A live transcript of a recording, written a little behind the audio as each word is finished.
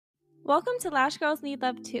Welcome to Lash Girls Need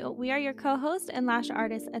Love Too. We are your co-hosts and lash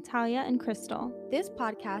artists, Atalia and Crystal. This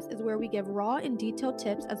podcast is where we give raw and detailed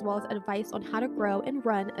tips as well as advice on how to grow and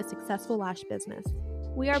run a successful lash business.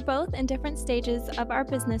 We are both in different stages of our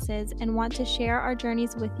businesses and want to share our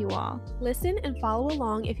journeys with you all. Listen and follow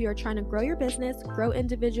along if you are trying to grow your business, grow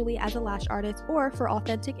individually as a lash artist, or for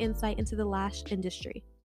authentic insight into the lash industry.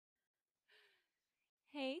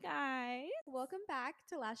 Hey guys, Welcome back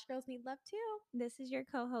to Lash Girls Need Love Too. this is your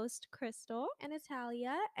co-host, Crystal. And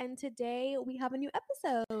Italia, and today we have a new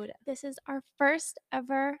episode. This is our first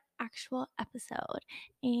ever actual episode,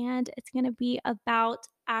 and it's going to be about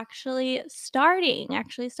actually starting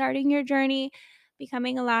your journey,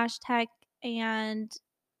 becoming a lash tech, and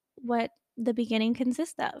what the beginning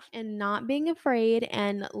consists of. And not being afraid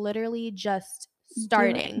and literally just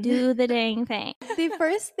starting. Do the dang thing. The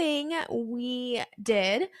first thing we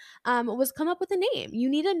did was come up with a name. You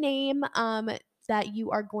need a name that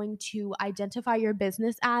you are going to identify your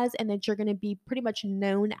business as and that you're going to be pretty much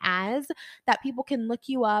known as, that people can look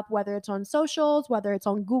you up, whether it's on socials, whether it's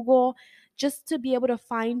on Google, just to be able to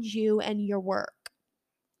find you and your work.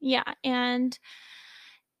 Yeah, and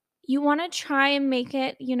you want to try and make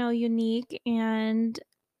it, unique and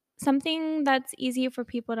something that's easy for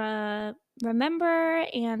people to remember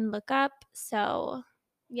and look up. So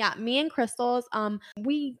yeah, me and Crystal's,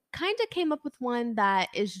 we kind of came up with one that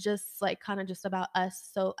is just like kind of just about us,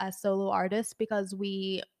 so as solo artists, because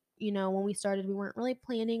we, when we started, we weren't really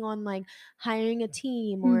planning on like hiring a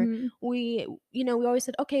team, or we always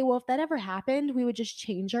said, okay, well, if that ever happened, we would just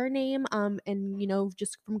change our name, and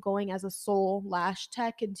just from going as a sole lash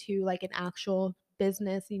tech into like an actual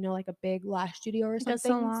business, like a big lash studio or like a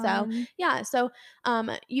something. So salon. yeah, so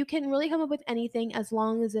you can really come up with anything as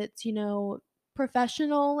long as it's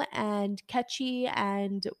professional and catchy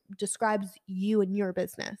and describes you and your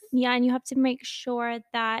business. Yeah, and you have to make sure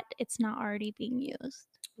that it's not already being used.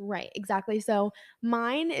 Right, exactly. So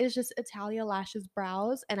mine is just Italia Lashes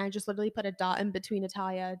Brows, and I just literally put a dot in between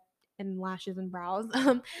Italia and lashes and brows.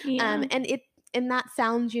 Yeah. And that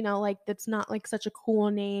sounds, like that's not like such a cool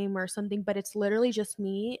name or something, but it's literally just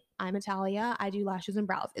me. I'm Italia. I do lashes and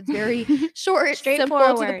brows. It's very short, simple, to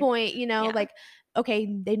the Straightforward. point, Yeah. like, okay,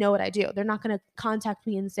 they know what I do. They're not going to contact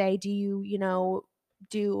me and say, do you,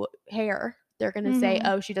 do hair? They're going to say,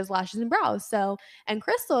 oh, she does lashes and brows. So, and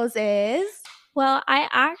Crystal's is... Well, I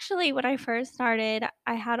actually, when I first started,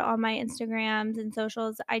 I had all my Instagrams and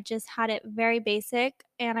socials. I just had it very basic,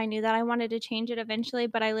 and I knew that I wanted to change it eventually,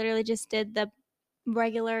 but I literally just did the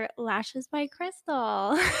regular Lashes by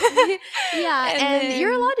Crystal. Yeah, and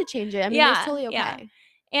you're allowed to change it. I mean, it's totally okay. Yeah.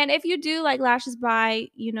 And if you do like Lashes by,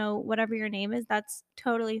 whatever your name is, that's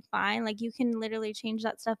totally fine. Like you can literally change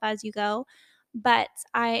that stuff as you go. But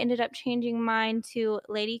I ended up changing mine to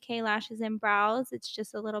Lady K Lashes and Brows. It's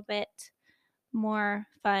just a little bit more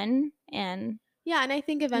fun, and yeah, and I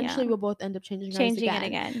think eventually we'll both end up changing it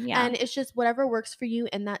again. Yeah, and it's just whatever works for you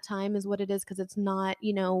in that time is what it is, because it's not,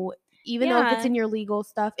 even though if it's in your legal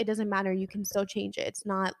stuff, it doesn't matter. You can still change it. It's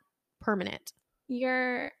not permanent.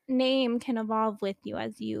 Your name can evolve with you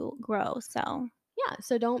as you grow. So yeah,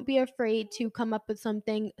 so don't be afraid to come up with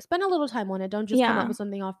something. Spend a little time on it. Don't just come up with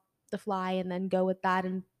something off the fly and then go with that,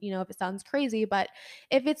 and if it sounds crazy, but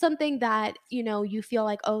if it's something that you feel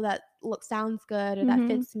like, oh, that sounds good, or that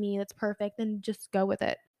fits me, that's perfect, then just go with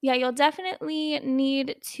it. Yeah, you'll definitely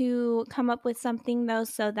need to come up with something though,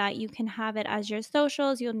 so that you can have it as your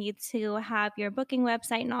socials. You'll need to have your booking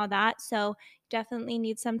website and all that, so definitely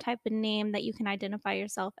need some type of name that you can identify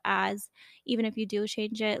yourself as, even if you do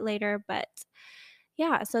change it later. But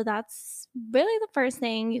yeah, so that's really the first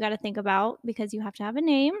thing you got to think about, because you have to have a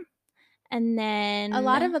name. And then a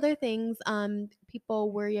lot of other things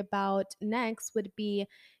people worry about next would be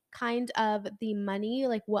kind of the money,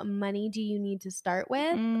 like what money do you need to start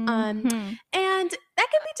with? And that can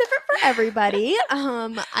be different for everybody.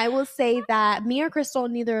 I will say that me or Crystal,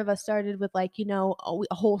 neither of us started with like,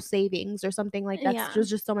 a whole savings or something like that. It was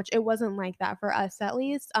just so much. It wasn't like that for us, at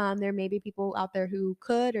least. There may be people out there who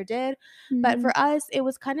could or did, but for us, it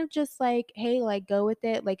was kind of just like, hey, like go with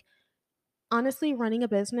it. Like, honestly, running a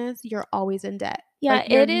business, you're always in debt. Yeah, like,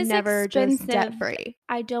 you're it is never expensive. just debt free.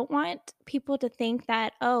 I don't want people to think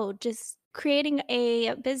that, oh, just creating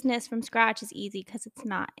a business from scratch is easy, because it's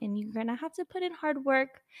not. And you're going to have to put in hard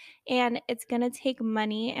work, and it's going to take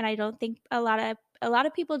money. And I don't think a lot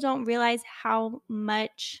of people don't realize how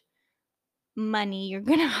much money you're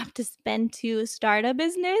going to have to spend to start a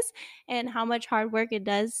business, and how much hard work it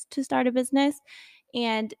does to start a business.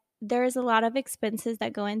 And there's a lot of expenses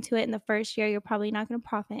that go into it. In the first year, you're probably not going to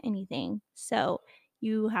profit anything. So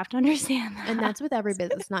you have to understand that. And that's with every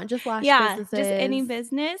business, not just lash yeah, businesses. just any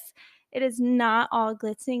business. it is not all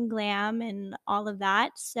glitz and glam and all of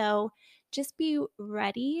that. So just be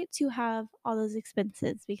ready to have all those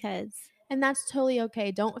expenses because And that's totally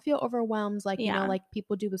okay. Don't feel overwhelmed like, yeah. like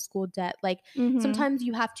people do with school debt. Like Mhm. sometimes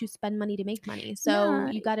you have to spend money to make money. So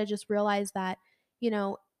Yeah. you got to just realize that, you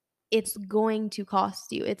know, it's going to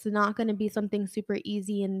cost you. It's not going to be something super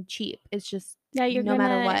easy and cheap. It's just Yeah, no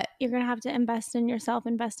matter what. you're gonna have to invest in yourself,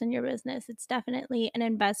 invest in your business. It's definitely an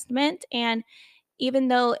investment, and even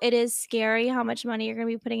though it is scary how much money you're gonna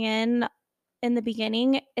be putting in the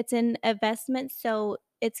beginning, it's an investment, so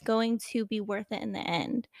it's going to be worth it in the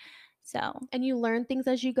end. So, And you learn things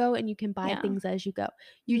as you go and you can buy yeah. things as you go.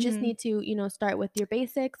 You just Mhm. need to, start with your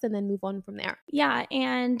basics and then move on from there. Yeah,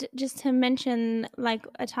 and just to mention, like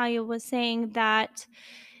Atalia was saying, that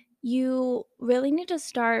you really need to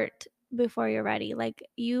start before you're ready. Like,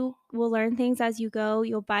 you will learn things as you go,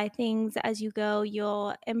 you'll buy things as you go,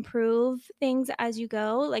 you'll improve things as you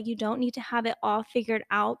go. Like, you don't need to have it all figured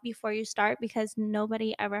out before you start because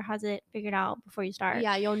nobody ever has it figured out before you start.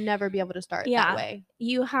 Yeah, you'll never be able to start that Yeah, way.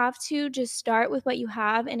 you have to just start with what you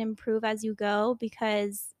have and improve as you go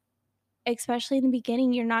because especially in the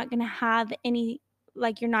beginning, you're not gonna have any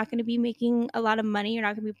like, you're not gonna be making a lot of money, you're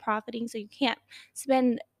not gonna be profiting, so you can't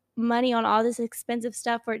spend money on all this expensive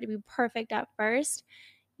stuff for it to be perfect at first.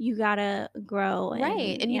 You gotta grow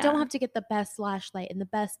Right, and and you don't yeah. have to get the best flashlight and the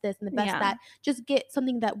best this and the best Yeah. that. Just get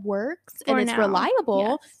something that works and For it's now.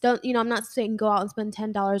 reliable. Yes. Don't I'm not saying go out and spend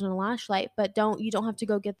 $10 on a flashlight, but you don't have to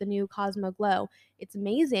go get the new Cosmo Glow. It's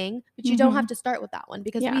amazing, but you don't have Mhm. to start with that one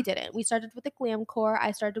because we Yeah. didn't. We started with the Glam Core,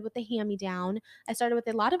 I started with the hand-me-down. I started with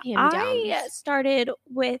a lot of I hand-me-downs. started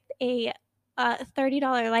with a,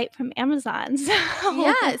 $30 light from Amazon, so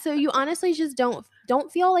Yeah, so you honestly just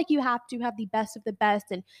don't feel like you have to have the best of the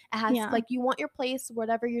best, and it has yeah. like you want your place,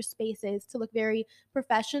 whatever your space is, to look very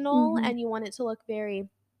professional Mhm. and you want it to look very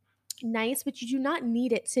nice, but you do not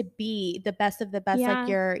need it to be the best of the best like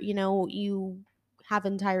Yeah. you have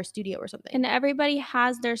an entire studio or And something. everybody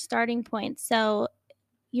has their starting point, so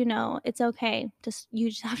it's okay. Just you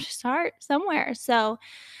just have to start somewhere. So,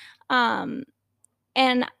 um,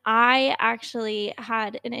 and I actually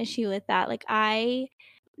had an issue with that. Like I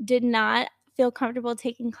did not feel comfortable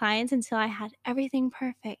taking clients until I had everything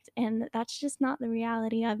perfect, and that's just not the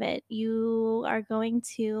reality of it. You are going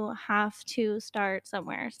to have to start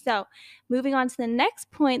somewhere. So, moving on to the next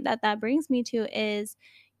point that brings me to is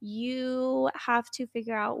you have to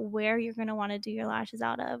figure out where you're going to want to do your lashes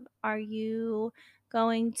out of. Are you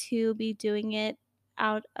going to be doing it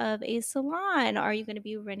out of a salon? Are you going to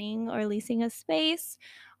be renting or leasing a space?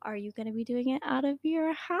 Are you gonna be doing it out of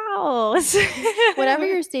your house? Whatever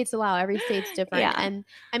your states allow, every state's different. Yeah. And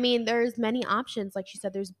I mean, there's many options. Like she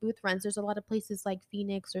said, there's booth rents. There's a lot of places like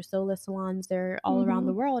Phoenix or Sola salons. They're all around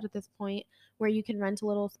the Mhm. world at this point where you can rent a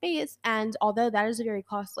little space. And although that is very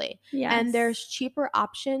costly, and there's Yes. cheaper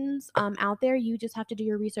options out there, you just have to do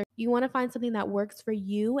your research. You want to find something that works for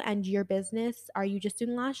you and your business. Are you just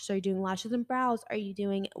doing lashes? Are you doing lashes and brows? Are you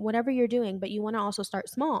doing whatever you're doing? But you want to also start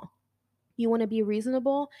small. You want to be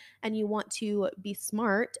reasonable and you want to be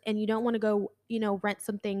smart, and you don't want to go rent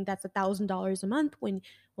something that's $1,000 a month when,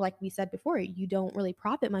 like we said before, you don't really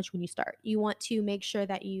profit much when you start. You want to make sure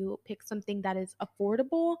that you pick something that is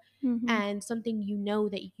affordable Mhm. and something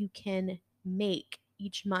that you can make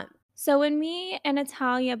each month. So when me and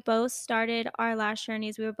Natalia both started our lash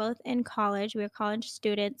journeys, we were both in college. We were college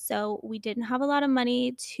students, so we didn't have a lot of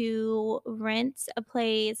money to rent a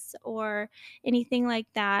place or anything like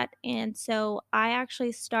that. And so I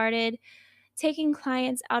actually started taking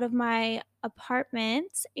clients out of my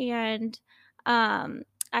apartment and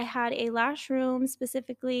I had a lash room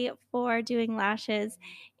specifically for doing lashes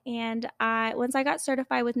and I once I got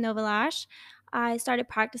certified with Nova Lash, I started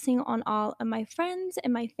practicing on all of my friends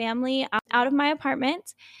and my family out of my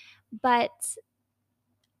apartment, but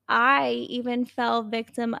I even fell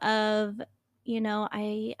victim of,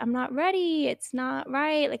 I'm not ready. It's not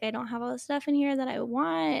right. Like I don't have all the stuff in here that I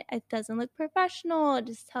want. It doesn't look professional.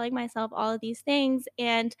 Just telling myself all of these things.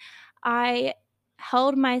 And I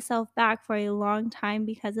held myself back for a long time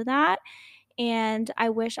because of that. And I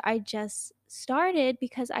wish I just started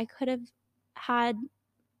because I could have had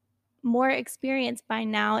more experience by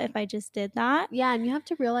now if I just did that. Yeah, and you have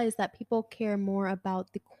to realize that people care more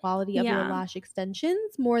about the quality of your Yeah. lash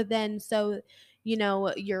extensions more than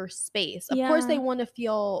your space. Of course, they Yeah. want to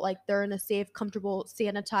feel like they're in a safe, comfortable,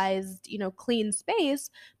 sanitized, clean space,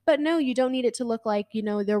 but no, you don't need it to look like,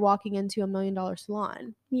 they're walking into $1 million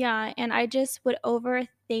salon. Yeah, and I just would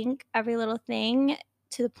overthink every little thing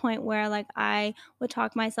to the point where, like, I would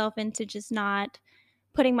talk myself into just not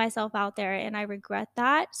putting myself out there, and I regret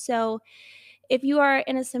that. So if you are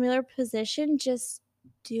in a similar position, just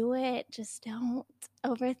do it. Just don't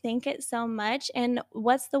overthink it so much. And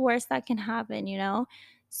what's the worst that can happen, you know?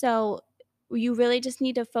 So you really just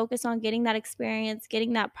need to focus on getting that experience,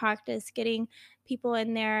 getting that practice, getting people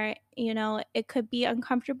in there. You know, it could be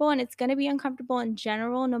uncomfortable and it's going to be uncomfortable in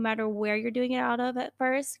general, no matter where you're doing it out of at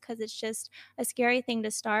first, because it's just a scary thing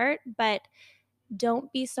to start. But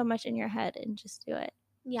don't be so much in your head and just do it.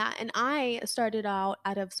 Yeah, and I started out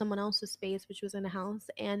of someone else's space, which was in a house,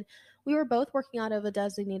 and we were both working out of a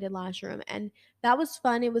designated lash room, and that was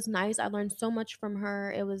fun. It was nice. I learned so much from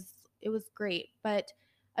her. It was great. But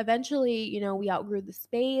eventually, we outgrew the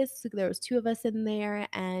space. There was two of us in there,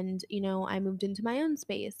 and I moved into my own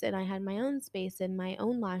space, and I had my own space in my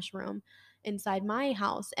own lash room inside my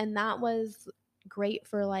house, and that was great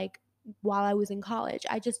for like while I was in college.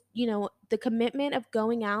 I just, the commitment of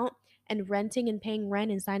going out and renting and paying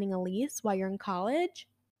rent and signing a lease while you're in college,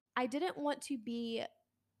 I didn't want to be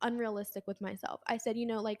unrealistic with myself. I said,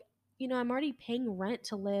 I'm already paying rent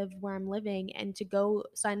to live where I'm living and to go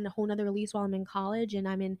sign a whole nother lease while I'm in college and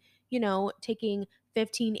I'm in, taking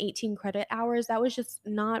 15, 18 credit hours. That was just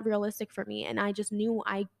not realistic for me. And I just knew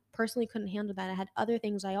I personally couldn't handle that. I had other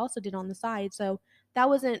things I also did on the side. So that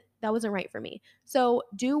wasn't right for me. So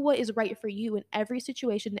do what is right for you in every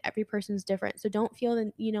situation. Every person's different. So don't feel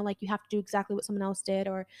that, like you have to do exactly what someone else did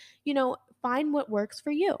or, find what works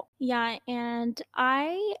for you. Yeah, and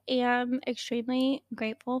I am extremely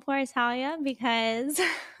grateful for Italia because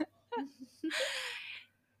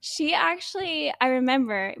she actually I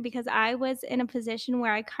remember because I was in a position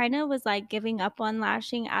where I kinda was, like, giving up on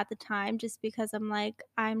lashing at the time just because I'm like,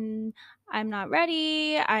 I'm not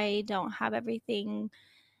ready, I don't have everything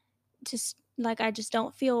just like I just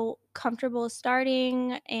don't feel comfortable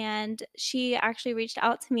starting, and she actually reached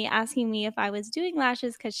out to me asking me if I was doing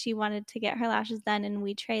lashes because she wanted to get her lashes done and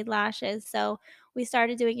we trade lashes. So we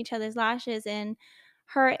started doing each other's lashes, and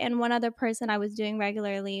her and one other person I was doing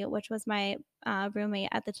regularly, which was my roommate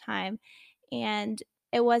at the time. And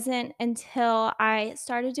it wasn't until I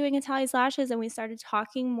started doing Italia's lashes and we started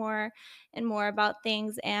talking more and more about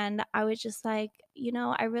things. And I was just like,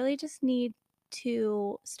 I really just need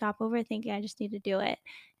to stop overthinking. I just need to do it.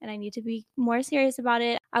 And I need to be more serious about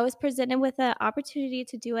it. I was presented with the opportunity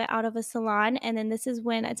to do it out of a salon. And then this is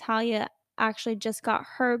when Italia actually just got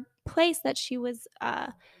her place that she was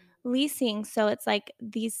leasing. So it's like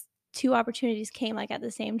these two opportunities came like at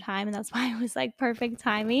the same time. And that's why it was like perfect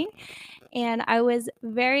timing. And I was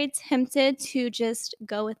very tempted to just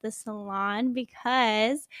go with the salon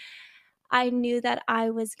because I knew that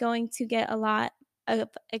I was going to get a lot of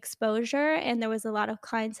exposure and there was a lot of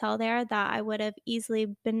clientele there that I would have easily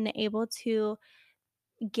been able to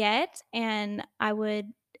get, and I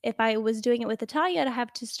would if I was doing it with Italia, I'd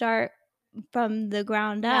have to start from the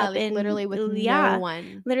ground Yeah, up like and literally with no yeah,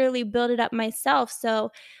 one. literally build it up myself,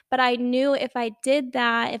 so but I knew if I did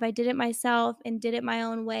that, if I did it myself and did it my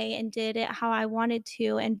own way and did it how I wanted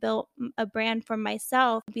to and built a brand for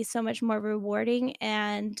myself, it'd be so much more rewarding,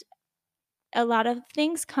 and a lot of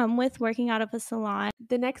things come with working out of a salon.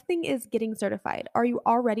 The next thing is getting certified. Are you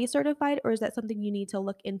already certified or is that something you need to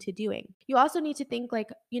look into doing? You also need to think like,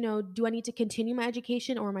 do I need to continue my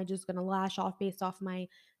education or am I just going to lash off based off my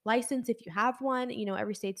license if you have one?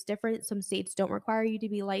 Every state's different. Some states don't require you to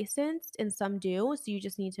be licensed and some do. So you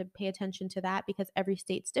just need to pay attention to that because every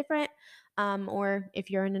state's different. Or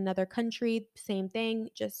if you're in another country, same thing.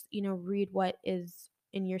 Just, read what is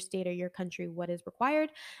in your state or your country, what is required.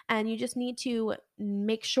 And you just need to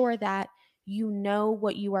make sure that you know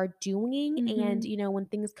what you are doing and Mhm. when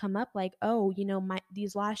things come up like oh my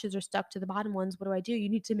these lashes are stuck to the bottom ones, what do I do? You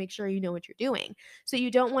need to make sure you know what you're doing, so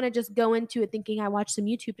you don't want to just go into it thinking I watched some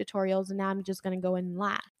YouTube tutorials and now I'm just going to go in and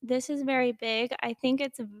lash. This is very big. I think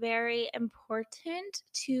it's very important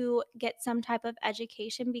to get some type of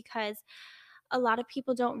education because a lot of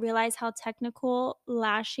people don't realize how technical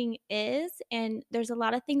lashing is. And there's a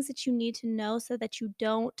lot of things that you need to know so that you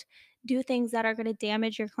don't do things that are going to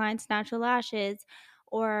damage your client's natural lashes.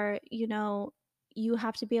 Or, you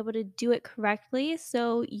have to be able to do it correctly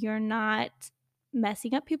so you're not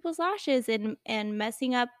messing up people's lashes and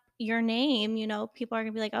messing up your name. People are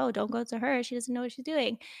going to be like, oh, don't go to her, she doesn't know what she's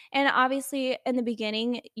doing. And obviously in the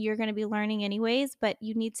beginning you're going to be learning anyways, but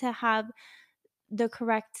you need to have the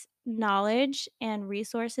correct knowledge and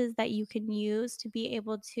resources that you can use to be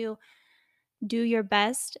able to do your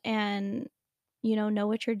best and know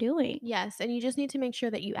what you're doing. Yes, and you just need to make sure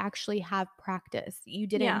that you actually have practice. You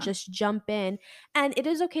didn't Yeah. just jump in. And it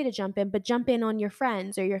is okay to jump in, but jump in on your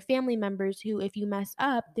friends or your family members who, if you mess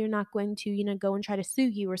up, they're not going to, go and try to sue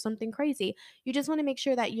you or something crazy. You just want to make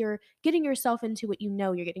sure that you're getting yourself into what you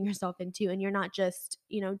know you're getting yourself into, and you're not just,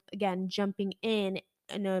 again, jumping in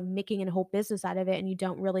and making a whole business out of it and you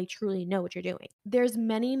don't really truly know what you're doing. There's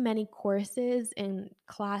many courses and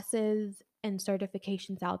classes and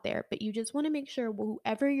certifications out there, but you just want to make sure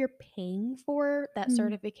whoever you're paying for that Mm.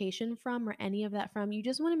 certification from or any of that from, you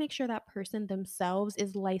just want to make sure that person themselves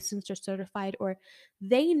is licensed or certified, or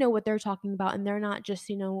they know what they're talking about and they're not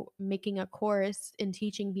just, making a course and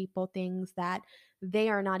teaching people things that they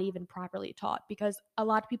are not even properly taught. Because a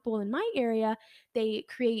lot of people in my area, they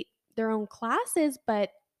create their own classes, but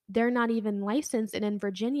they're not even licensed. And in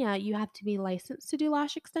Virginia, you have to be licensed to do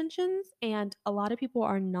lash extensions. And a lot of people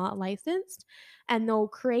are not licensed and they'll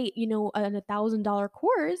create, an $1,000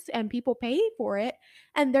 course and people pay for it.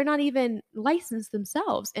 And they're not even licensed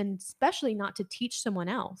themselves, and especially not to teach someone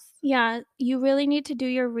else. Yeah, you really need to do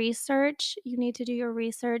your research. You need to do your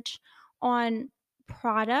research on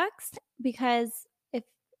products because if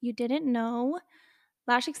you didn't know,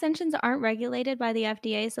 lash extensions aren't regulated by the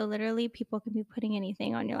FDA, so literally people can be putting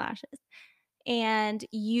anything on your lashes. And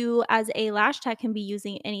you as a lash tech can be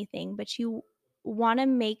using anything, but you wanna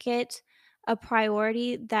make it a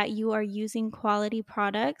priority that you are using quality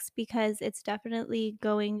products because it's definitely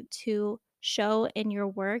going to show in your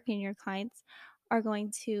work and your clients are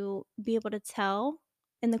going to be able to tell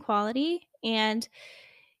in the quality, and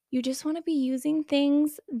you just wanna be using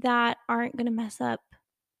things that aren't gonna mess up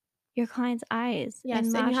your client's eyes and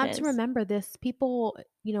Yes, and you have to lashes. remember this. People,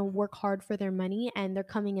 work hard for their money and they're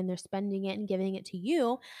coming and they're spending it and giving it to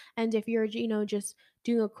you. And if you're, just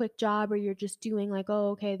doing a quick job, or you're just doing like,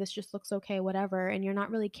 oh, okay, this just looks okay, whatever, and you're not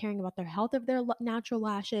really caring about their health of their natural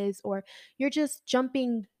lashes, or you're just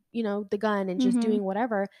jumping, the gun and just Mhm. doing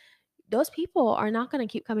whatever, those people are not going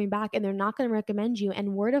to keep coming back and they're not going to recommend you.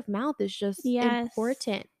 And word of mouth is just Yes.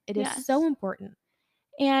 important. It is so Yes. important.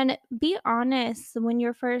 And be honest when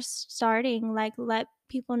you're first starting, like, let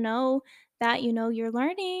people know that, you're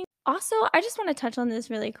learning. Also, I just wanna touch on this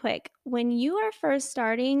really quick. When you are first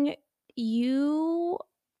starting, you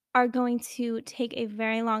are going to take a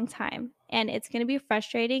very long time, and it's gonna be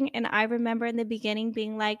frustrating, and I remember in the beginning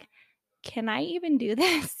being like, "Can I even do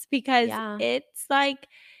this?" Because Yeah. it's like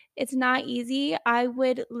it's not easy. I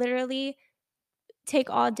would literally take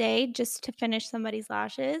all day just to finish somebody's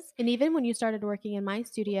lashes. And even when you started working in my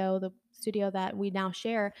studio, the studio that we now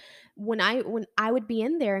share, when I would be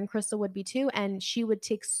in there and Crystal would be too, and she would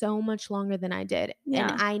take so much longer than I did.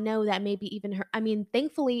 And Yeah. I know that maybe even her, I mean,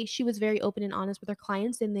 thankfully she was very open and honest with her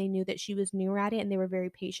clients and they knew that she was newer at it and they were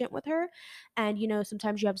very patient with her. And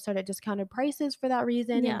sometimes you have to start at discounted prices for that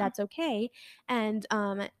reason, and Yeah. that's okay. And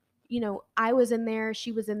I was in there,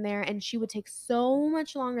 she was in there, and she would take so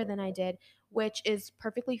much longer than I did, which is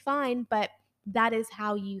perfectly fine, but that is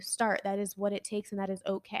how you start. That is what it takes, and that is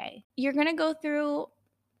okay. You're gonna go through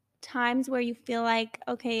times where you feel like,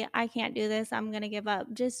 "Okay, I can't do this, I'm gonna give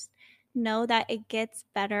up." Just know that it gets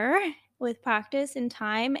better with practice and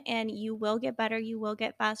time, and you will get better, you will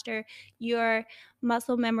get faster. Your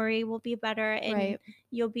muscle memory will be better, and Right.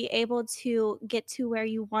 you'll be able to get to where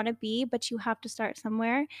you wanna be, but you have to start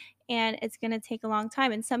somewhere, and it's gonna take a long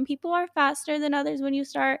time, and some people are faster than others when you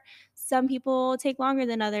start. Some people take longer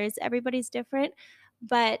than others. Everybody's different,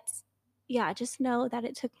 but yeah, just know that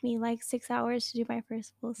it took me, like, 6 hours to do my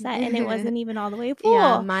first full set, and it wasn't even all the way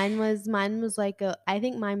Yeah, full. mine was like I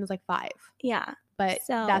think mine was like 5, Yeah. but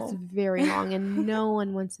that's So very long and no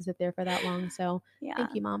one wants to sit there for that long, so yeah.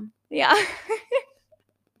 thank you, mom. Yeah.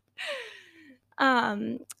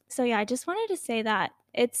 Um, so yeah, I just wanted to say that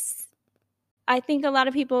I think a lot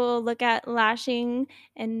of people look at lashing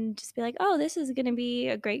and just be like, "Oh, this is gonna be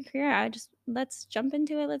a great career. I just let's jump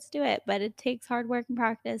into it, let's do it." But it takes hard work and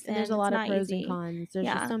practice, And there's a and it's lot of not pros and easy. cons. There's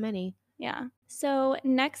just Yeah. so many. Yeah. So,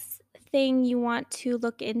 next thing you want to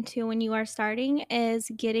look into when you are starting is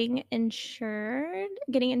getting insurance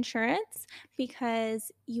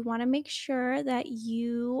because you want to make sure that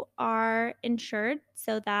you are insured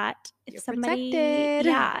so that if You're somebody, protected.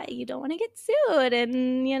 yeah, you don't want to get sued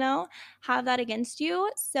and, have that against you.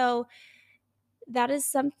 So, that is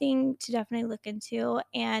something to definitely look into.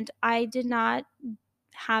 And I did not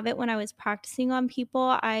have it when I was practicing on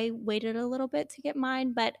people. I waited a little bit to get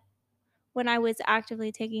mine, but when I was actively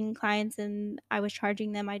taking clients and I was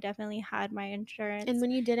charging them, I definitely had my And insurance. when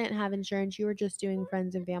you didn't have insurance, you were just doing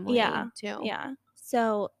friends and Yeah, family too. yeah.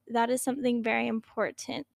 So, that is something very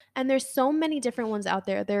important. And there's so many different ones out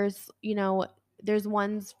there. There's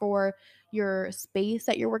ones for, your space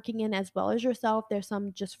that you're working in as well as yourself. There's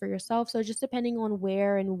some just for yourself. So just depending on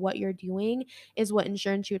where and what you're doing is what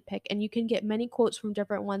insurance you would pick. And you can get many quotes from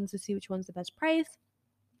different ones to see which one's the best price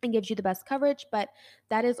and gives you the best coverage, but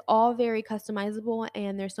that is all very customizable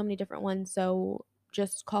and there's so many different ones. So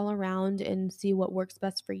just call around and see what works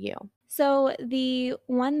best for you. So the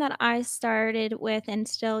one that I started with and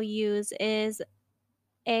still use is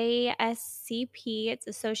ASCP. It's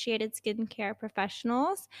Associated Skincare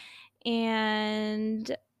Professionals.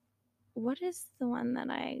 And what is the one that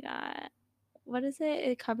I got? What is it?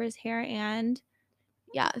 It covers hair and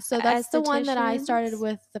Yeah, so that's the one that I started estheticians.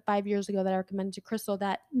 with the 5 years ago that I recommended to Crystal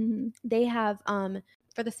that Mhm. they have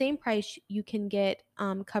for the same price you can get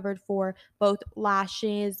covered for both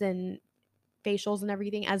lashes and facials and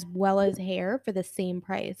everything as well as hair for the same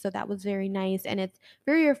price. So that was very nice and it's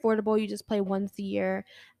very affordable. You just pay once a year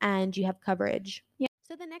and you have coverage. Yeah.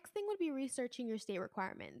 So the next thing would be researching your state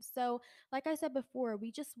requirements. So like I said before,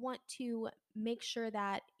 we just want to make sure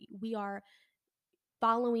that we are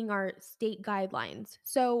following our state guidelines.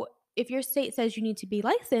 So if your state says you need to be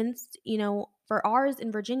licensed, for ours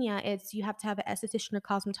in Virginia, it's you have to have an esthetician or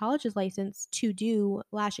cosmetologist license to do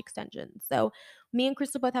lash extensions. So me and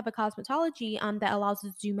Crystal both have a cosmetology that allows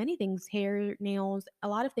us to do many things, hair, nails, a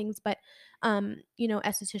lot of things. But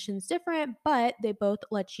esthetician's different, but they both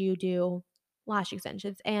let you do lash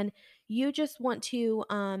extensions. And you just want to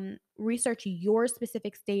research your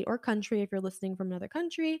specific state or country if you're listening from another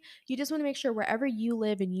country. You just want to make sure wherever you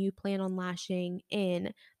live and you plan on lashing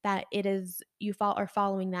in that it is you are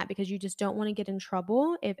following that because you just don't want to get in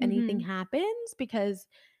trouble if anything Mhm. happens because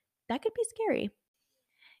that could be scary.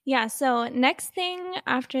 Yeah, so next thing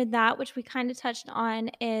after that, which we kind of touched on,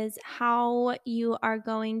 is how you are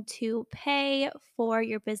going to pay for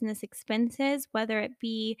your business expenses, whether it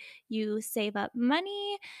be you save up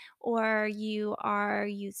money or you are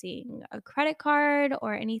using a credit card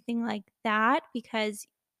or anything like that. Because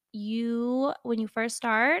when you first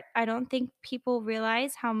start, I don't think people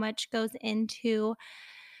realize how much goes into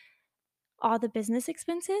all the business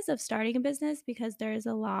expenses of starting a business because there is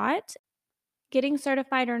a lot. Getting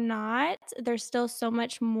certified or not, there's still so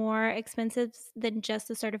much more expensive than just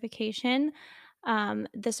the certification.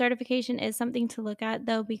 The certification is something to look at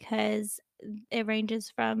though because it ranges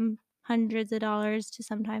from hundreds of dollars to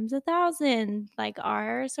sometimes 1,000. Like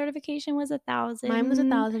our certification was a Mine was a thousand.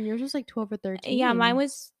 thousand, yours was like 12 or Yeah, mine 13.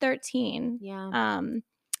 was 13. Yeah. Um,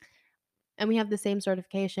 And we have the same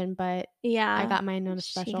certification, but I yeah, got mine on a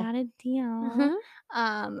she special. got a deal.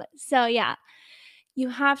 Uh-huh. So yeah, you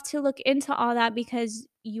have to look into all that because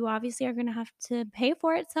you obviously are gonna have to pay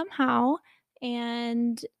for it somehow,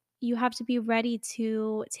 and you have to be ready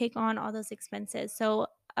to take on all those expenses. So,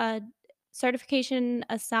 certification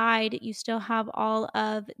aside, you still have all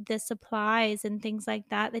of the supplies and things like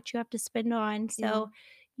that that you have to spend on. Yeah. So,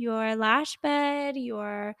 your lash bed,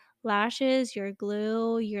 your lashes, your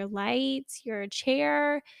glue, your lights, your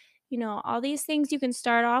chair, all these things you can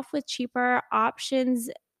start off with cheaper options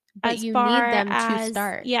But as you need far them to as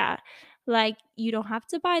start. yeah, like, you don't have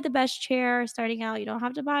to buy the best chair starting out, you don't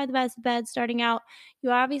have to buy the best bed starting out.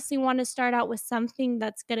 You obviously wanna start out with something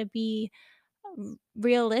that's gonna be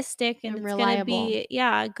realistic and And it's gonna reliable. be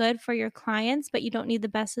yeah, good for your clients, but you don't need the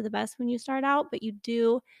best of the best when you start out, but you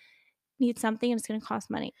do need something and it's gonna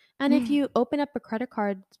cost money. And if you open up a credit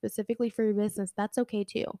card specifically for your business, that's okay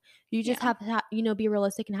too. You just Yeah. have to, be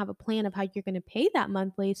realistic and have a plan of how you're going to pay that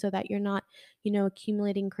monthly so that you're not,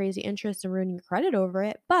 accumulating crazy interest and ruining your credit over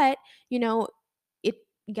it. But, you know, it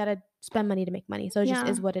you got to spend money to make money. So it just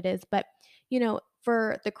Yeah. is what it is. But,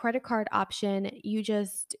 for the credit card option, you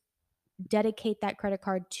just dedicate that credit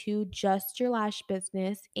card to just your lash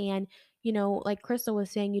business and like Crystal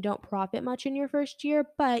was saying, you don't profit much in your first year,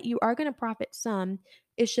 but you are going to profit some.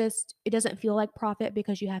 It's just it doesn't feel like profit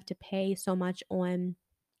because you have to pay so much on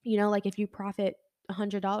like if you profit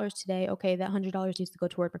 $100 today, okay, that $100 needs to go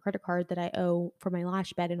toward my credit card that I owe for my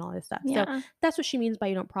lash bed and all this stuff. So Yeah. that's what she means by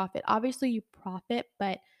you don't profit. Obviously you profit,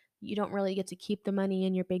 but you don't really get to keep the money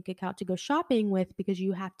in your bank account to go shopping with because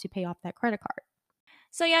you have to pay off that credit card.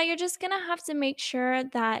 So, yeah, you're just going to have to make sure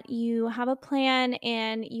that you have a plan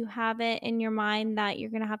and you have it in your mind that you're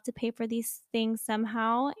going to have to pay for these things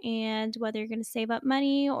somehow. And whether you're going to save up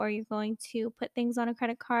money or you're going to put things on a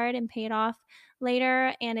credit card and pay it off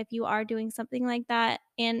later. And if you are doing something like that,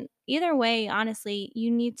 and either way, honestly,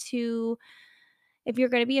 you need to, if you're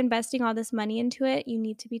going to be investing all this money into it, you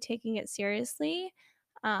need to be taking it seriously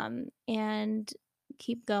and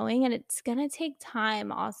keep going. And it's going to take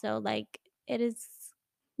time also. Like, it is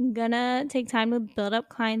gonna take time to build up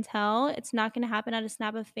clientele. It's not gonna happen at a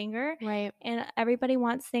snap of finger, Right. and everybody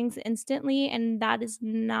wants things instantly, and that is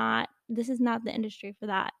not this is not the industry for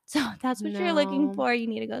that. So, if that's what you're looking No. for, you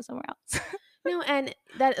need to go somewhere else. No, and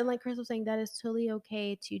that and like Chris was saying, that is totally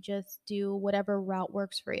okay to just do whatever route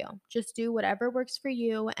works for you. Just do whatever works for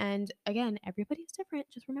you. And again, everybody's different.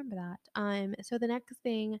 Just remember that. So the next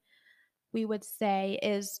thing we would say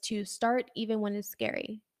is to start even when it's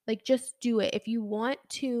scary. Like just do it. If you want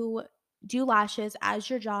to do lashes as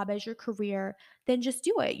your job, as your career, then just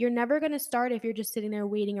do it. You're never going to start if you're just sitting there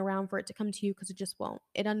waiting around for it to come to you because it just won't.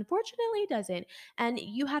 It unfortunately doesn't. And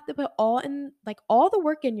you have to put all the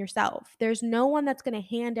work in yourself. There's no one that's going to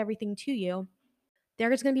hand everything to you.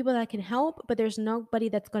 There's gonna be people that can help, but there's nobody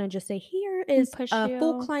that's gonna just say, "Here And is push a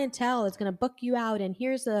full you. clientele, it's gonna book you out, and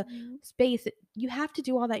here's a Mhm. space." You have to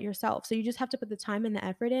do all that yourself. So you just have to put the time and the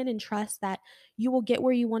effort in and trust that you will get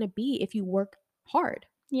where you wanna be if you work hard.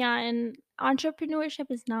 Yeah, and entrepreneurship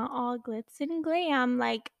is not all glitz and glam,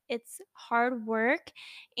 like, it's hard work,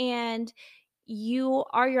 and you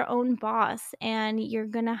are your own boss, and you're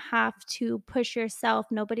gonna have to push yourself.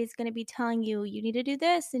 Nobody's gonna be telling you, "You need to do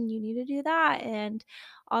this, and you need to do that," and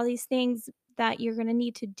all these things that you're gonna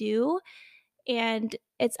need to do, and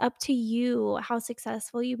it's up to you how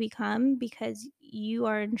successful you become because you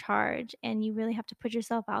are in charge, and you really have to put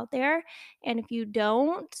yourself out there, and if you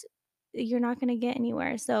don't, you're not gonna get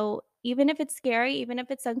anywhere. So, even if it's scary, even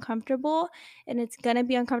if it's uncomfortable, and it's gonna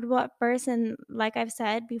be uncomfortable at first, and like I've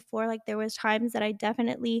said before, like, there was times that I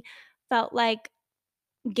definitely felt like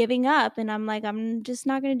giving up, and I'm like, "I'm just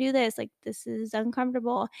not gonna do this, like, this is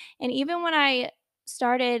uncomfortable." And even when I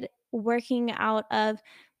started working out of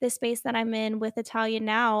the space that I'm in with Italian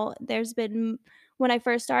now, there's been when I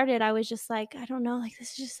first started, I was just like, "I don't know, like,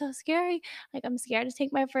 this is just so scary." Like, I'm scared to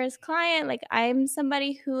take my first client, like, I'm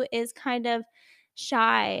somebody who is kind of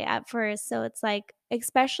shy at first, so it's like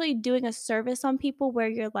especially doing a service on people where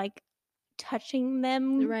you're, like, touching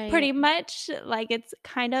them Right. pretty much, like, it's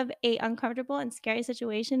kind of a uncomfortable and scary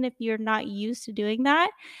situation if you're not used to doing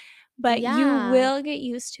that, but you Yeah. will get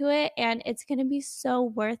used to it, and it's gonna be so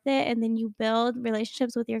worth it, and then you build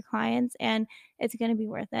relationships with your clients, and it's gonna be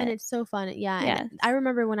worth And it. it's so fun. Yeah. And Yes. I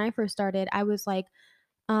remember when I first started, I was like,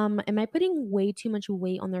 am I putting way too much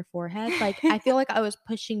weight on their forehead? Like, I feel like I was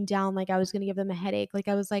pushing down, like I was gonna give them a headache. Like,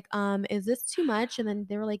 I was like, is this too much? And then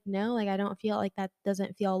they were like, no, like I don't feel like that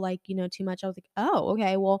doesn't feel like, too much. I was like, oh,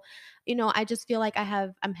 okay. Well, I just feel like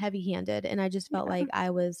I'm heavy handed and I just felt Yeah. like I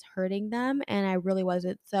was hurting them and I really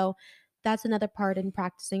wasn't. So that's another part in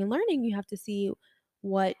practicing and learning. You have to see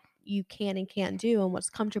what you can and can't do and what's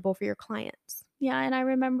comfortable for your clients. Yeah, and I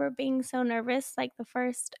remember being so nervous, like, the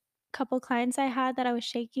first couple clients I had that I was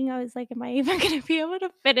shaking, I was like, "Am I even gonna be able to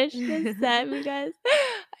finish this set because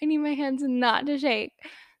I need my hands not to shake."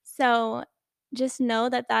 So, just know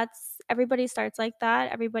that that's everybody starts like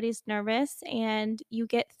that, everybody's nervous, and you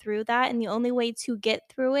get through that, and the only way to get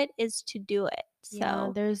through it is to do it. Yeah,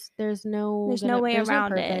 So, there's there's no way there's no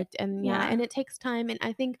around it. perfect, and yeah, Yeah. and it takes time, and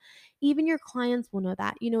I think even your clients will know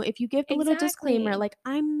that. If you give the little disclaimer Exactly. like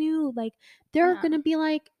I'm new, like there are Yeah. going to be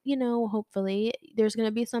like, hopefully there's going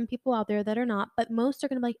to be some people out there that are not, but most are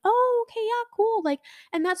going to be like, "Oh, okay, yeah, cool." Like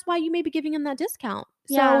and that's why you may be giving them that discount.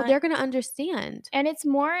 So Yeah. they're going to understand. And it's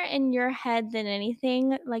more in your head than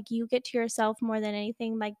anything, like, you get to yourself more than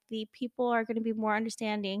anything, like, the people are gonna be more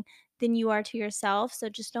understanding than you are to yourself, so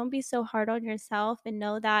just don't be so hard on yourself and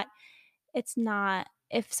know that it's not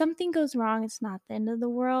if something goes wrong, it's not the end of the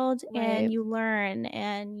world, and Right. you learn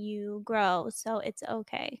and you grow, so it's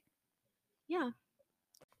okay. Yeah.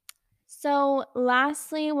 So,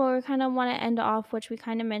 lastly, what we kind of want to end off, which we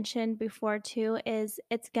kind of mentioned before too, is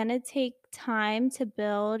it's going to take time to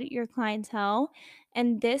build your clientele.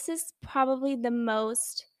 And this is probably the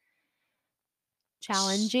most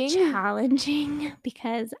Challenging. challenging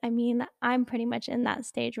because I mean, I'm pretty much in that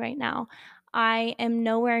stage right now. I am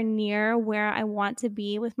nowhere near where I want to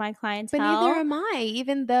be with my But neither clientele. am I.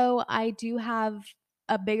 Even though I do have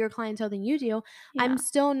a bigger clientele than you do, I'm Yeah.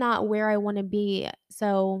 still not where I wanna be.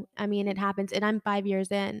 So, I mean, it happens, and I'm 5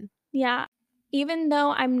 years in. Yeah. Even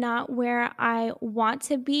though I'm not where I want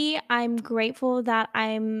to be, I'm grateful that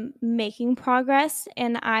I'm making progress.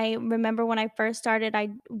 And I remember when I first started,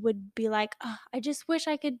 I would be like, "Ugh, I just wish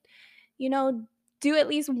I could, you know, do at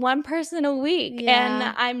least one person a week." And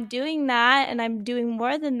Yeah, I'm doing that and I'm doing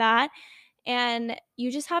more than that. And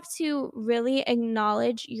you just have to really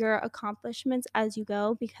acknowledge your accomplishments as you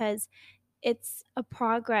go because it's a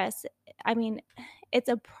progress. I mean, it's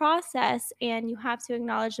a process, and you have to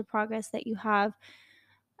acknowledge the progress that you have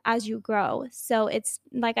as you grow. So it's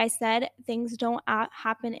like I said, things don't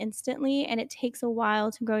happen instantly and it takes a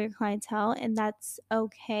while to grow your clientele, and that's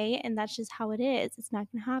okay. And that's just how it is. It's not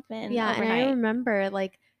going to happen Yeah, and overnight. I remember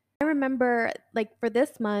like for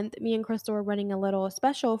this month, me and Crystal were running a little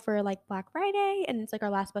special for like Black Friday, and it's like our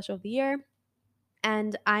last special of the year.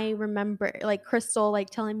 And I remember, like, Crystal,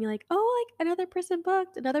 like, telling me, like, "Oh, like, another person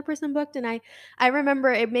booked," and I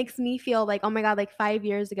remember it makes me feel like, "Oh my god," like, 5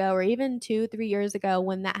 years ago or even 2, 3 years ago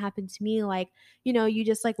when that happened to me, like, you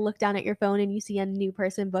just, like, look down at your phone and you see a new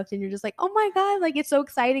person booked and you're just like, "Oh my god," like, it's so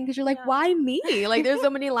exciting because 'cause you're like, Yeah. "Why me?" Like, there's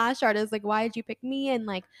so many lash artists, like, "Why did you pick me?" And,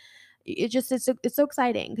 like, it's so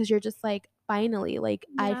exciting because 'cause you're just like, "Finally," like,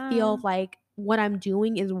 I feel Yeah. like what I'm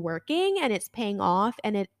doing is working and it's paying off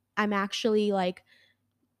and I'm actually, like,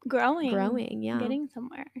 Growing, growing, yeah. getting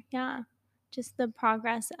somewhere. Yeah. Just the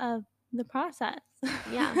progress of the process.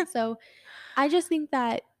 Yeah, so I just think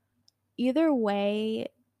that either way,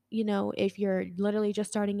 if you're literally just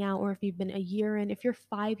starting out or if you've been a year in, if you're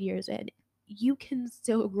 5 years in, you can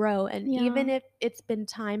still grow, and even Yeah. if it's been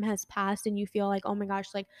time has passed and you feel like, "Oh my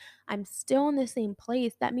gosh, like, I'm still in the same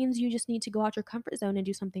place," that means you just need to go out your comfort zone and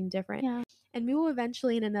do something different. Yeah. And we will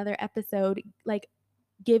eventually in another episode, like,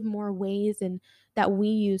 give more ways and that we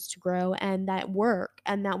use to grow and that work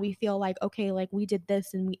and that we feel like, okay, like we did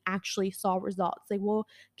this and we actually saw results. Like we'll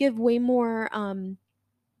give way more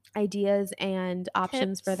ideas and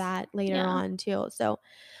options for Tips. that later Yeah. on too. So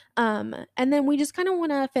and then we just kind of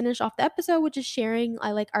want to finish off the episode with just sharing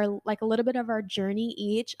I like our like a little bit of our journey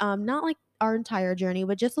each. Not like our entire journey,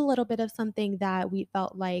 but just a little bit of something that we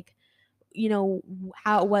felt like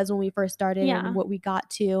how it was when we first started and Yeah. what we got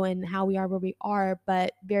to and how we are where we are,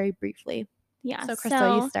 but very briefly. Yeah. So, Crystal,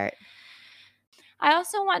 you So start. I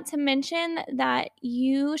also want to mention that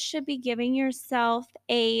you should be giving yourself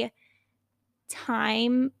a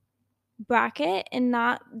time bracket and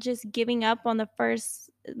not just giving up on the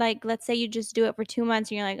first, like, let's say you just do it for 2 months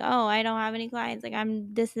and you're like, "Oh, I don't have any clients, like,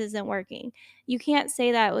 this isn't working." You can't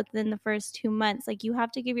say that within the first 2 months, like, you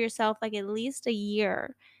have to give yourself, like, at least a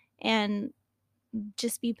year and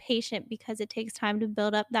just be patient because it takes time to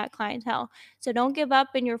build up that clientele. So don't give up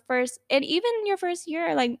in your first, and even your first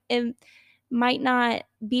year, like, it might not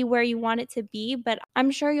be where you want it to be, but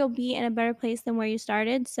I'm sure you'll be in a better place than where you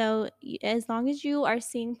started. So as long as you are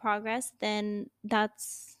seeing progress, then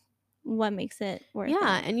that's what makes it worth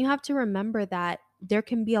Yeah, it. and you have to remember that there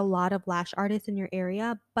can be a lot of lash artists in your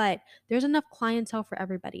area, but there's enough clientele for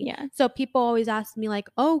everybody. Yeah. So people always ask me like,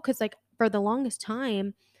 "Oh, cuz like for the longest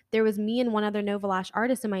time there was me and one other Nova Lash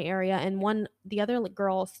artist in my area and the other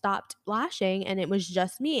girl stopped lashing and it was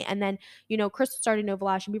just me." And then, Crystal started Nova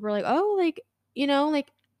Lash and people were like, "Oh, like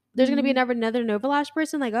there's going to be Mhm. another Nova Lash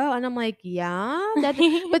person like, "Oh." And I'm like, "Yeah,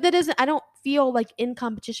 but that isn't I don't feel like in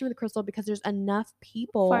competition with Crystal because there's enough For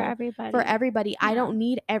people for everybody. everybody. Yeah.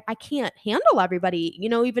 I can't handle everybody,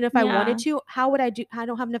 even if I wanted Yeah. to, how would I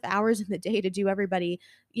don't have enough hours in the day to do everybody,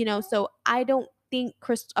 so I don't think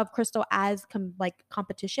Crystal as like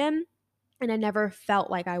competition, and I never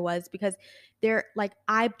felt like I was because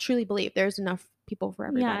I truly believe there's enough people for Yeah,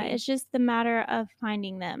 everybody. it's just the matter of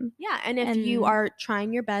finding them. Yeah, and if you And are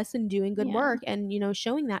trying your best and doing good yeah. work and,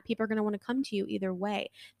 showing that, people are going to want to come to you either way.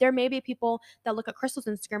 There may be people that look at Crystal's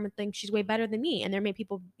Instagram and think she's way better than me, and there may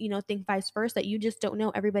people, think vice versa. That You just don't know.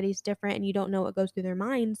 Everybody's different and you don't know what goes through their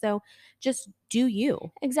mind. So just do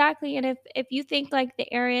you. Exactly, and if you think, like,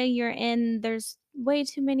 the area you're in, there's way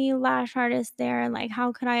too many lash artists there, and, like,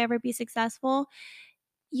 how could I ever be successful?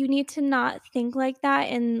 You need to not think like that,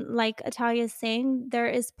 and like Atalia is saying, there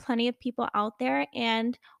is plenty of people out there,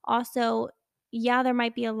 and also, yeah, there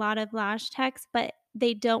might be a lot of lash techs, but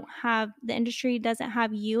the industry doesn't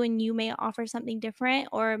have you, and you may offer something different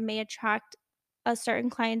or may attract a certain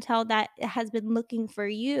clientele that has been looking for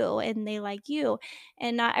you, and they like you,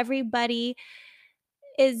 and not everybody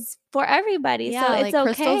is for everybody, so Yeah, it's like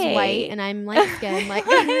Crystal's white okay. and I'm light skinned. Like,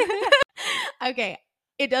 okay,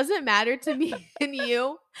 it doesn't matter to me and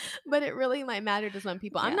you, but it really might matter to some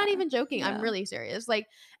people. I'm not Yeah, even joking. I'm yeah, really serious. Like,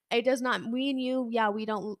 it does not, we and you, yeah, we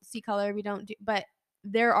don't see color. We don't do, but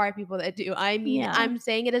there are people that do. I mean, yeah, I'm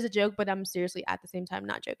saying it as a joke, but I'm seriously at the same time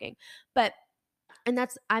not joking. But and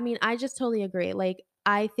that's I mean, I just totally agree. Like,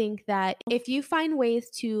 I think that if you find ways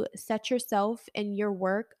to set yourself and your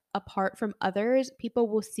work apart from others, people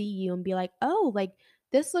will see you and be like, "Oh, like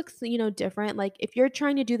this looks, different." Like if you're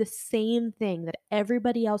trying to do the same thing that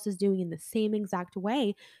everybody else is doing in the same exact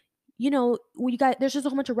way, we got there's just a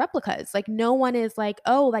whole bunch of replicas. Like no one is like,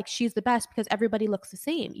 "Oh, like she's the best," because everybody looks the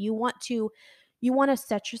same. You want to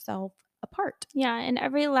set yourself apart. yeah, and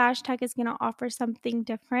every lash tech is gonna offer something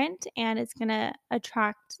different, and it's gonna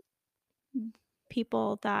attract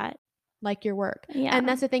people that like your work. And yeah,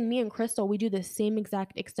 that's the thing, me and Crystal, we do the same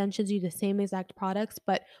exact extensions, do the same exact products,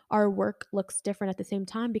 but our work looks different at the same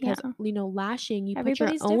time because, yeah. lashing, you put your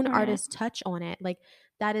Everybody's own different. artist touch on it. Like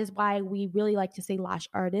that is why we really like to say lash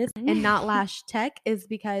artist and not lash tech, is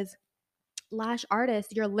because lash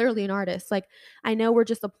artist, you're literally an artist. Like, I know we're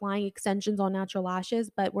just applying extensions on natural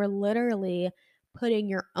lashes, but we're literally putting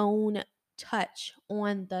your own touch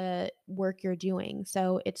on the work you're doing.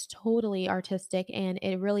 So it's totally artistic and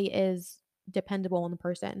it really is dependable on the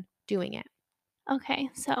person doing it. Okay,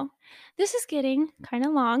 so this is getting kind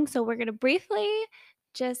of long, so we're going to briefly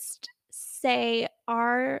just say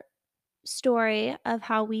our story of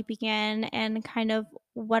how we began and kind of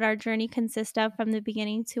what our journey consists of from the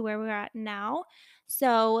beginning to where we're at now.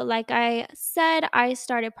 So, like I said, I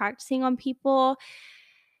started practicing on people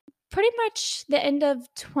pretty much the end of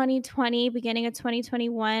 2020, beginning of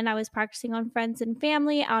 2021. I was practicing on friends and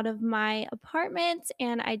family out of my apartment,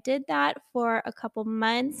 and I did that for a couple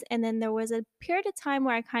months. And then there was a period of time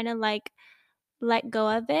where I kind of like let go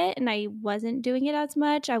of it and I wasn't doing it as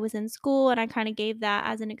much. I was in school and I kind of gave that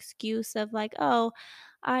as an excuse of like, oh,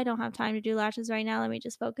 I don't have time to do lashes right now. Let me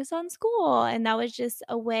just focus on school. And that was just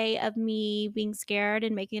a way of me being scared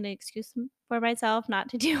and making an excuse for myself not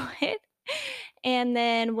to do it. And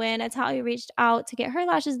then when Atalia reached out to get her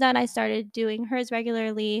lashes done, I started doing hers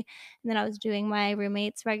regularly. And then I was doing my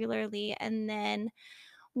roommates regularly. And then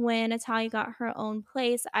when Atalia got her own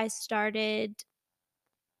place, I started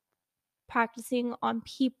practicing on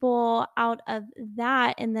people out of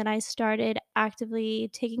that, and then I started actively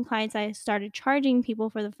taking clients. I started charging people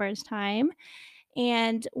for the first time,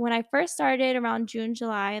 and when I first started around June,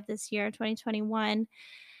 July of this year, 2021,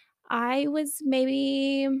 I was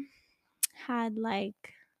maybe had,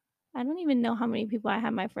 like, I don't even know how many people I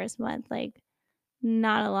had my first month, like,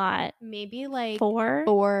 not a lot. Maybe like 4?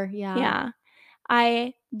 4, yeah. Yeah.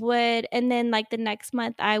 I would and then, like, the next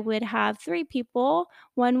month, I would have 3 people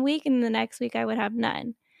 1 week, and the next week, I would have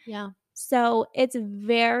none. Yeah. So, it's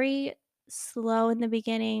very slow in the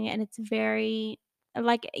beginning, and it's very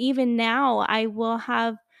like, even now, I will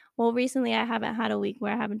have well, recently, I haven't had a week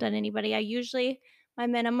where I haven't done anybody. I usually my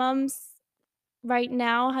minimums right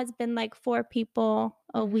now has been, like, 4 people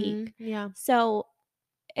a Mhm. week. Yeah. So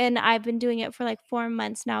and I've been doing it for, like, 4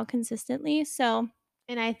 months now consistently, so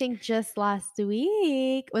And I think just last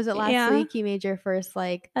week, was it last yeah. week you made your first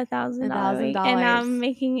like $1,000 week, and now I'm $1,000?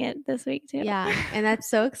 making it this week too. Yeah, and that's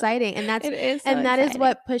so exciting, and It is so that is exciting.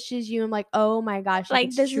 what pushes you and like, "Oh my gosh," like Like,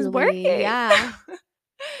 it's this is truly, working. yeah.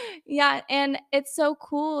 Yeah, and it's so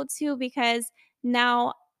cool too because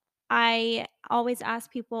now I always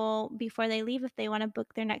ask people before they leave if they wanna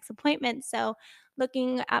book their next appointment, so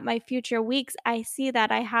looking at my future weeks, I see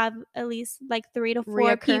that I have at least, like, 3 to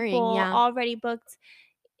 4 Reoccurring, people yeah. already booked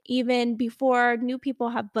even before new people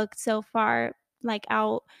have booked so far, like,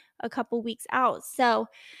 out a couple weeks out, so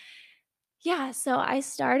yeah, so I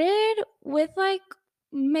started with, like,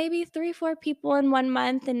 maybe 3, 4 people in 1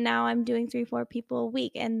 month, and now I'm doing 3, 4 people a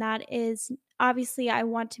week, and that is obviously, I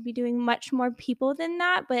want to be doing much more people than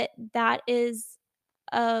that, but that is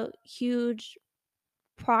a huge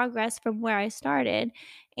progress from where I started,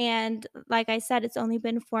 and like I said, it's only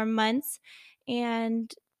been 4 months,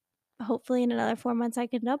 and hopefully in another 4 months, I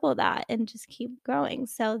can double that and just keep growing,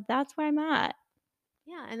 so that's where I'm at.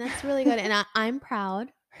 Yeah, and that's really good, and I'm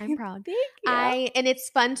proud. I'm proud. Thank you. I and it's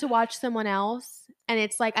fun to watch someone else, and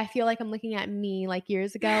it's like I feel like I'm looking at me like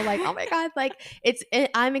years ago, like, "Oh my god," like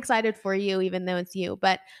I'm excited for you even though it's you,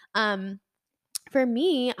 but, um for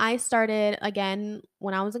me, I started again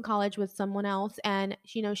when I was in college with someone else, and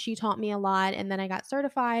she taught me a lot, and then I got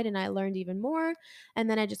certified and I learned even more. And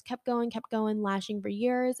then I just kept going, lashing for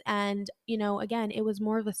years. And, again, it was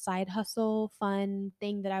more of a side hustle, fun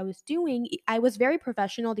thing that I was doing. I was very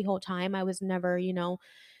professional the whole time. I was never,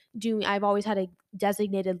 I've always had a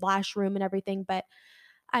designated lash room and everything, but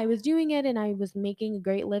I was doing it and I was making a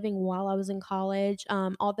great living while I was in college.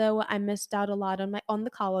 Although I missed out a lot on the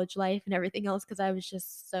college life and everything else because I was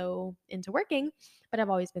just so into working, but I've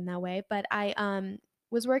always been that way. But I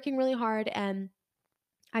was working really hard and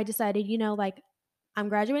I decided, like I'm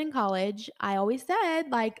graduating college. I always said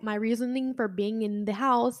like my reasoning for being in the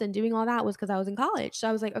house and doing all that was because I was in college. So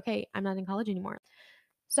I was like, okay, I'm not in college anymore.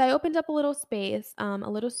 So I opened up a little space, a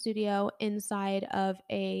little studio inside of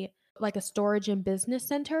a storage and business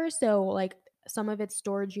center. So like some of it's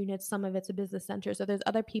storage units, some of it's a business center. So there's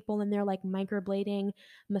other people in there like microblading,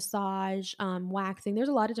 massage, waxing. There's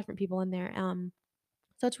a lot of different people in there.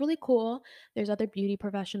 So it's really cool. There's other beauty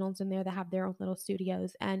professionals in there that have their own little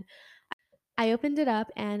studios. And I opened it up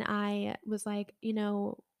and I was like,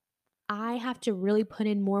 I have to really put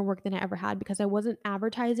in more work than I ever had because I wasn't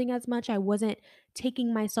advertising as much. I wasn't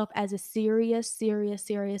taking myself as a serious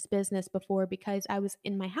business before because I was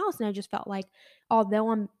in my house and I just felt like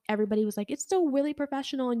although everybody was like, it's still really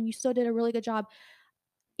professional and you still did a really good job,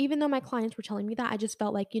 even though my clients were telling me that, I just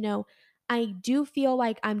felt like, I do feel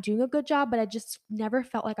like I'm doing a good job, but I just never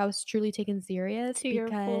felt like I was truly taken serious To your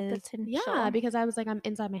full because, yeah, potential. because I was like, I'm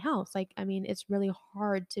inside my house. Like, I mean, it's really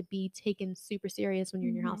hard to be taken super serious when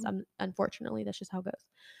you're in your house. Mhm. Unfortunately, that's just how it goes.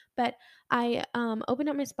 But I opened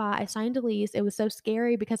up my spot. I signed a lease. It was so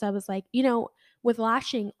scary because I was like, with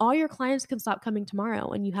lashing, all your clients can stop coming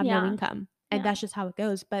tomorrow and you have no Yeah. income. And Yeah. that's just how it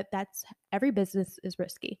goes. But that's every business is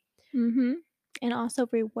risky. Mhm. And also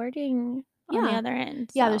rewarding on the Yeah. other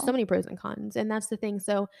end, Yeah, there's so so many pros and cons, and that's the thing.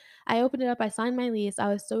 So, I opened it up, I signed my lease, I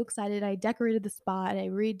was so excited, I decorated the spot, I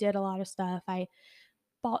redid a lot of stuff, I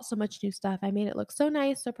bought so much new stuff. I made it look so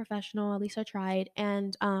nice, so professional, at least I tried,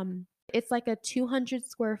 and, it's like a 200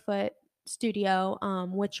 square foot studio,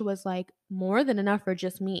 which was, like, more than enough for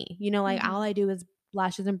just me. Like, all mhm. I do is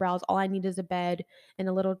lashes and brows, all I need is a bed and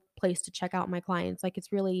a little place to check out my clients, like,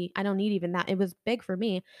 it's really I don't need even that, it was big for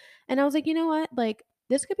me, and I was like, "You know what? Like,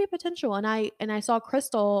 this could be potential," and I saw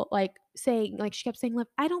Crystal, like, saying like, she kept saying, "Look,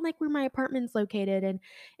 I don't like where my apartment's located, and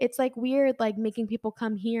it's, like, weird, like, making people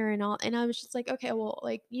come here and all," and I was just like, "Okay, well,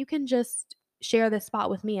 like, you can just share this spot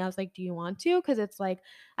with me." I was like, "Do you want to?" Because it's like,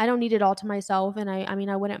 I don't need it all to myself, and I mean,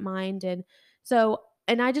 I wouldn't mind, and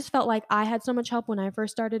I just felt like I had so much help when I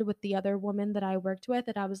first started with the other woman that I worked with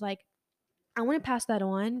that I was like, I wanna pass that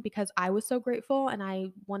on because I was so grateful and I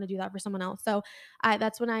wanna do that for someone else. So,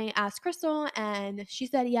 that's when I asked Crystal and she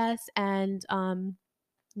said yes, and,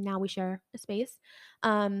 now we share a space,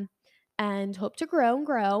 um, and hope to grow and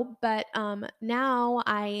grow, but, now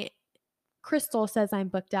I Crystal says I'm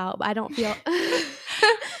booked out, but I don't feel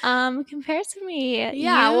Compared to me,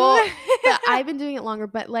 Yeah, well, you but I've been doing it longer,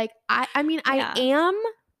 but, like, I mean, I Yeah. am,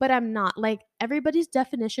 but I'm not. Like, everybody's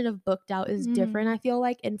definition of booked out is different, I Mhm. feel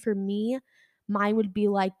like, and for me, mine would be,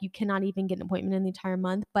 like, you cannot even get an appointment in the entire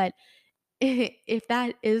month, but if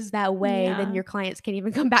that is that way, then Yeah. your clients can't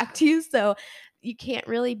even come back to you, so you can't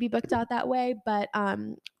really be booked out that way, but,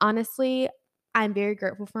 honestly, I'm very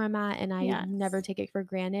grateful for where I'm at, and I never Yes. take it for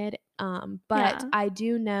granted, but Yeah. I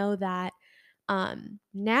do know that,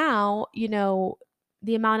 now,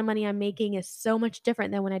 the amount of money I'm making is so much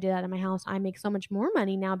different than when I did that in my house. I make so much more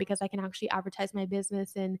money now because I can actually advertise my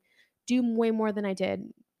business and do way more than I did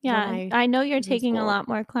when Yeah. I I know you're was in taking a school. lot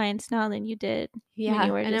more clients now than you did when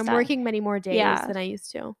you Yeah, were and just I'm at working many more days Yeah. than I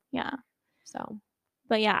used to. Yeah. So,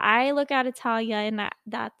 But, yeah, I look at Italia and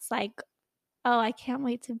that's like, "Oh, I can't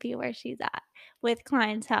wait to be where she's at with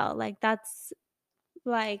clientele." Like, that's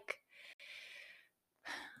like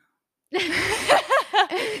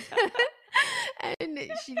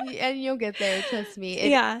and you'll get there, trust me.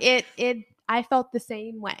 Yeah. I felt the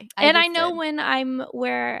same way. I And I just know did. when I'm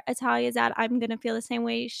where Italia's at, I'm gonna feel the same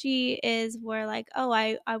way she is, where like, "Oh,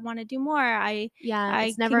 I wanna do more. Yeah, I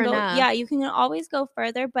it's never can go" enough. Yeah, you can always go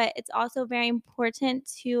further, but it's also very important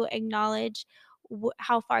to acknowledge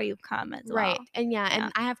how far you've come as Right. well. And yeah, Yeah,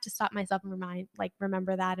 and I have to stop myself and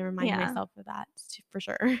remember that and remind yeah. myself of that for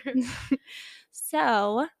sure.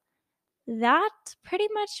 So, that pretty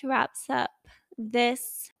much wraps up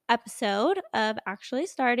this episode of Actually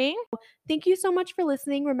Starting. Thank you so much for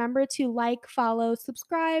listening. Remember to like, follow,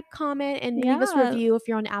 subscribe, comment, and leave us a Yeah, review if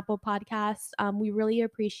you're on Apple Podcasts. We really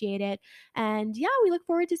appreciate it. And yeah, we look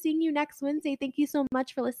forward to seeing you next Wednesday. Thank you so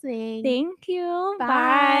much for listening. thank you.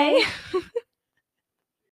 Bye. Bye.